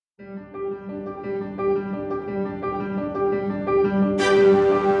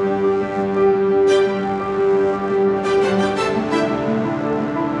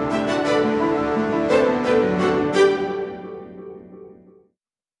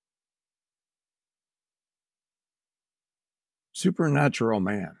Supernatural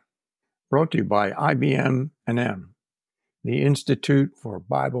Man, brought to you by IBM and M, the Institute for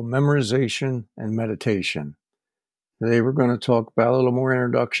Bible Memorization and Meditation. Today we're going to talk about a little more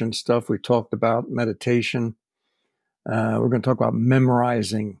introduction stuff. We talked about meditation. We're going to talk about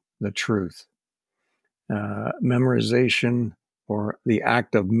memorizing the truth. Memorization, or the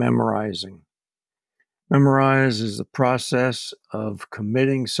act of memorizing. Memorize is the process of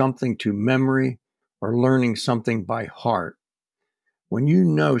committing something to memory or learning something by heart. When you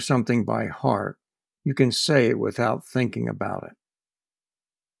know something by heart, you can say it without thinking about it.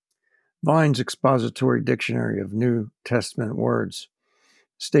 Vine's Expository Dictionary of New Testament Words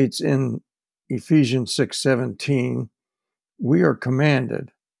states in Ephesians 6:17, we are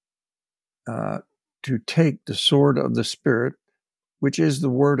commanded to take the sword of the Spirit, which is the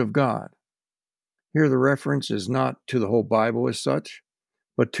Word of God. Here the reference is not to the whole Bible as such,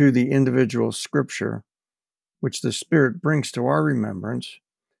 but to the individual scripture, which the Spirit brings to our remembrance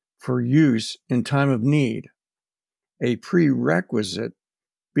for use in time of need, a prerequisite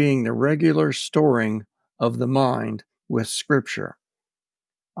being the regular storing of the mind with Scripture,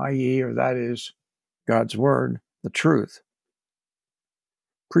 i.e., or that is, God's Word, the truth.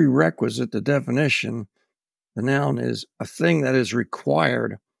 Prerequisite, the definition, the noun is a thing that is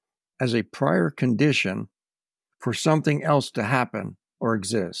required as a prior condition for something else to happen or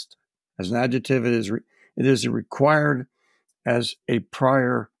exist. As an adjective, it is required as a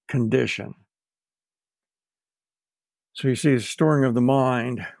prior condition. So you see, the storing of the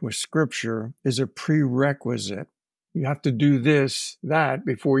mind with Scripture is a prerequisite. You have to do this, that,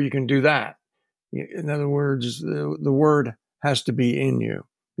 before you can do that. In other words, the Word has to be in you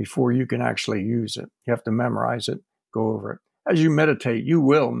before you can actually use it. You have to memorize it, go over it. As you meditate, you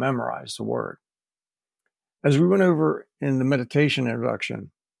will memorize the Word. As we went over in the meditation introduction,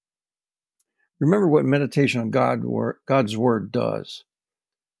 remember what meditation on God's Word does.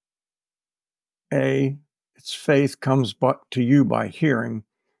 Its faith comes to you by hearing,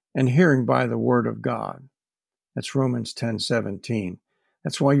 and hearing by the Word of God. That's Romans 10:17.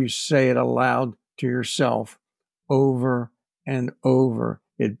 That's why you say it aloud to yourself over and over.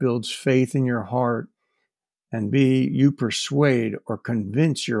 It builds faith in your heart, and you persuade or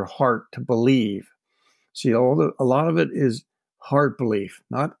convince your heart to believe. See, a lot of it is heart belief,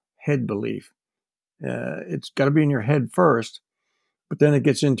 not head belief. It's got to be in your head first, but then it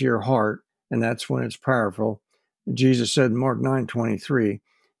gets into your heart, and that's when it's powerful. Jesus said in Mark 9:23,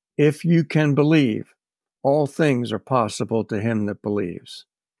 if you can believe, all things are possible to him that believes.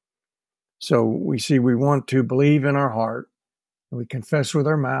 So we see we want to believe in our heart, and we confess with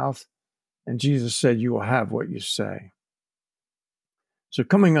our mouth, and Jesus said, you will have what you say. So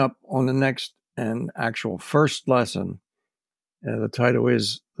coming up on the next and actual first lesson, the title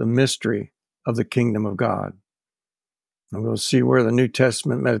is The Mystery of the Kingdom of God. And we'll see where the New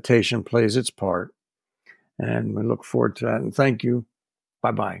Testament meditation plays its part. And we look forward to that. And thank you.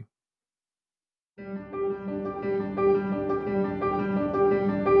 Bye-bye.